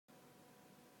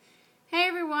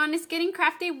everyone, it's Getting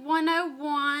Crafty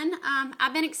 101.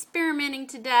 I've been experimenting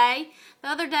today. The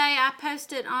other day I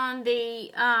posted on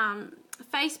the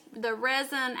the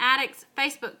Resin Addicts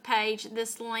Facebook page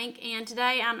this link, and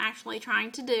today I'm actually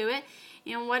trying to do it.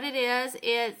 And what it is,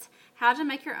 it's how to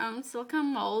make your own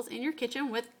silicone molds in your kitchen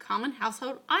with common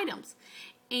household items.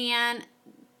 And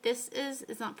this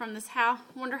is not from this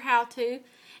Wonder How To,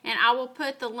 and I will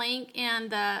put the link in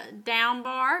the down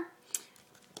bar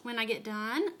when I get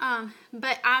done.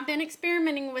 But I've been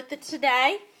experimenting with it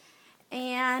today,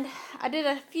 and I did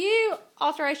a few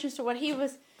alterations to what he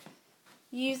was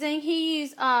using. He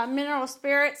used mineral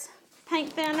spirits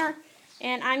paint thinner,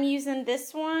 and I'm using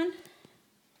this one.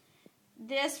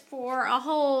 This for a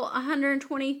whole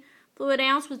 120 fluid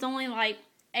ounce was only like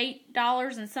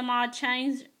 $8 and some odd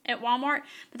change at Walmart.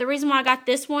 But the reason why I got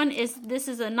this one is this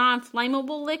is a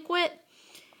non-flammable liquid.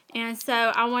 And so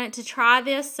I wanted to try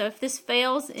this. So if this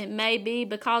fails, it may be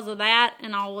because of that.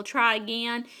 And I will try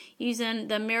again using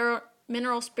the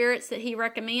mineral spirits that he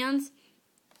recommends.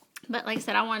 But like I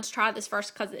said, I wanted to try this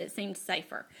first because it seemed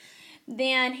safer.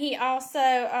 Then he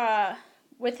also,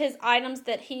 with his items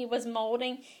that he was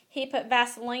molding, he put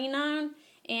Vaseline on.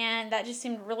 And that just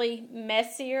seemed really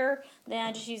messier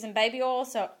than just using baby oil.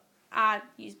 So I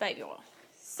used baby oil.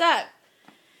 So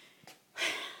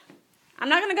I'm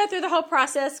not going to go through the whole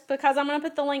process because I'm going to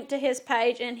put the link to his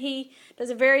page, and he does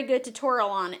a very good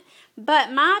tutorial on it.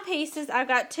 But my pieces, I've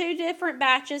got two different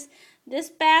batches.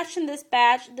 This batch and this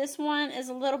batch. This one is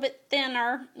a little bit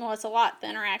thinner. Well, it's a lot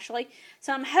thinner actually.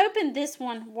 So I'm hoping this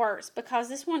one works because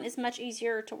this one is much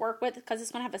easier to work with because it's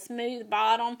going to have a smooth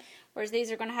bottom, whereas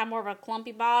these are going to have more of a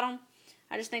clumpy bottom.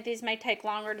 I just think these may take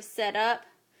longer to set up.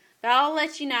 But I'll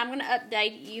let you know. I'm going to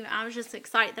update you. I was just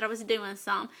excited that I was doing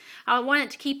some. I wanted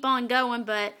to keep on going,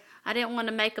 but I didn't want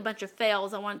to make a bunch of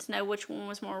fails. I wanted to know which one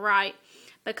was more right.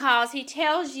 Because he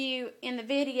tells you in the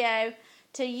video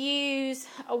to use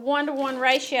a 1-to-1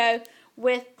 ratio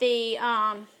with the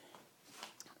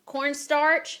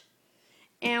cornstarch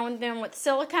and then with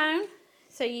silicone.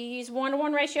 So you use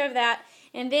 1-to-1 ratio of that.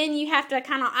 And then you have to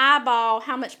kind of eyeball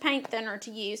how much paint thinner to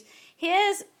use.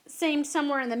 His seemed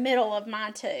somewhere in the middle of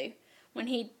mine too when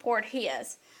he poured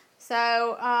his.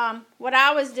 So what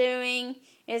I was doing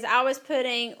is I was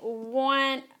putting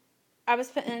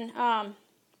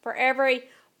for every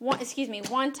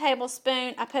 1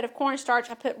 tablespoon I put of cornstarch,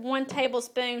 I put 1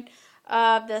 tablespoon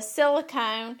of the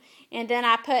silicone, and then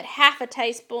I put half a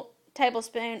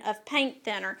tablespoon of paint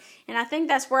thinner. And I think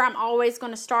that's where I'm always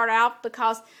going to start out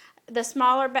because the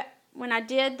smaller when I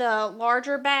did the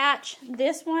larger batch,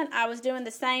 this one, I was doing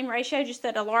the same ratio, just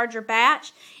at a larger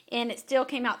batch, and it still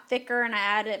came out thicker, and I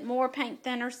added more paint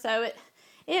thinner, so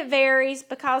it varies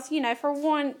because, you know, for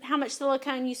one, how much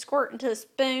silicone you squirt into a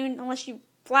spoon, unless you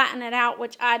flatten it out,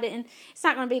 which I didn't, it's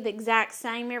not going to be the exact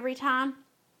same every time.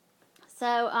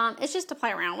 So, it's just to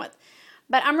play around with.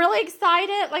 But I'm really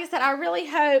excited. Like I said, I really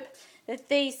hope that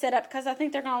these set up because I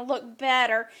think they're going to look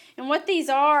better. And what these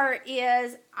are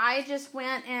is I just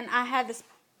went and I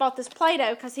bought this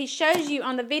Play-Doh because he shows you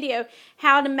on the video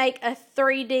how to make a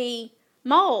 3D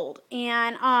mold.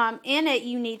 And in it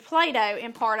you need Play-Doh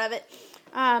in part of it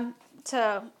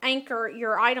to anchor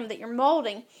your item that you're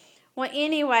molding. Well,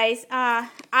 anyways,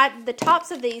 the tops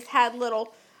of these had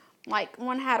little, like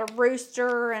one had a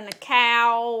rooster and a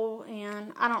cow,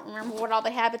 and I don't remember what all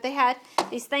they had, but they had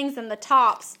these things in the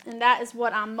tops, and that is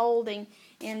what I'm molding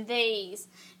in these.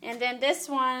 And then this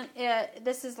one,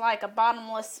 this is like a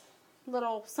bottomless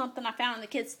little something I found in the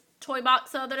kids' toy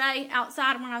box the other day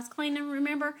outside when I was cleaning,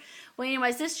 remember? Well,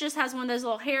 anyways, this just has one of those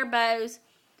little hair bows.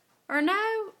 Or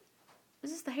no, is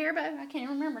this the hair bow? I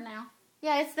can't remember now.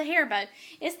 Yeah, it's the hair bow.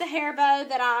 It's the hair bow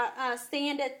that I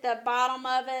sanded the bottom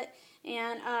of it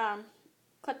and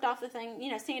clipped off the thing,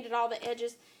 you know, sanded all the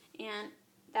edges, and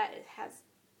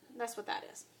that's what that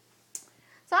is.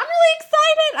 So I'm really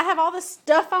excited. I have all this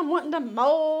stuff I'm wanting to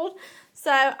mold.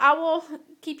 So I will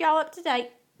keep y'all up to date.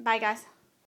 Bye, guys.